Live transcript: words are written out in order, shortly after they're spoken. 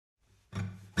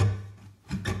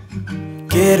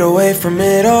get away from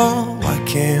it all? Why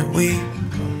can't we?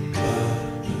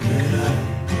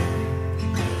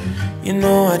 You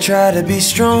know I try to be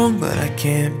strong, but I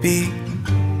can't be.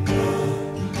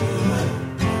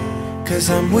 'Cause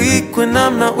I'm weak when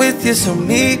I'm not with you, so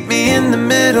meet me in the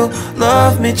middle.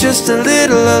 Love me just a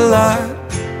little, a lot.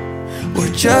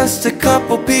 We're just a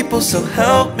couple people, so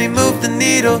help me move the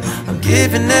needle. I'm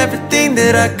giving everything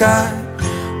that I got.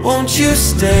 Won't you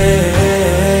stay?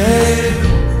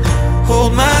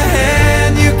 Hold my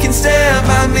hand, you can stand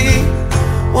by me.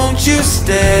 Won't you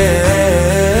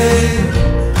stay?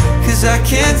 'Cause I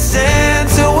can't stand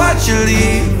to watch you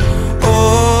leave.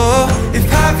 Oh, if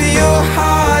half of your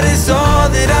heart is all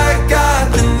that I got,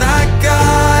 then I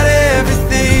got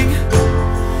everything.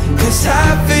 'Cause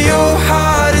half of your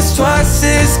heart is twice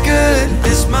as good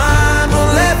as mine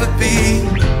will ever be.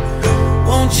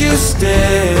 Won't you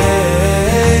stay?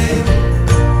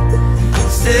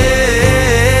 Stay.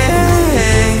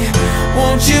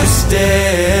 Won't you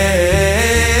stay?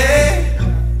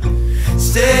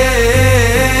 Stay.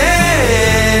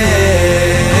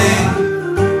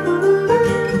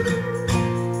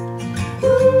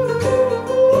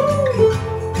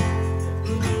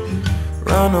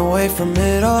 Run away from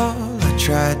it all, I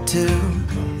tried to.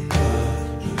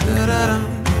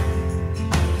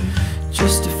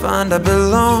 Just to find I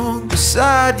belong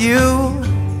beside you.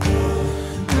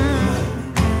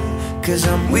 'Cause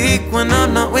I'm weak when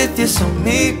I'm not with you, so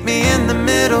meet me in the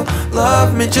middle. Love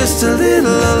me just a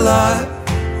little, a lot.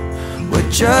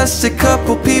 We're just a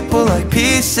couple people, like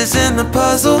pieces in the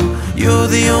puzzle. You're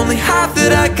the only half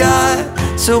that I got,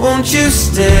 so won't you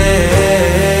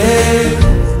stay?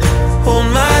 Hold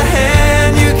my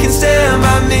hand, you can stand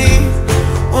by me.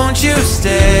 Won't you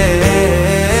stay?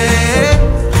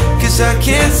 'Cause I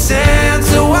can't stand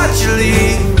to watch you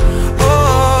leave.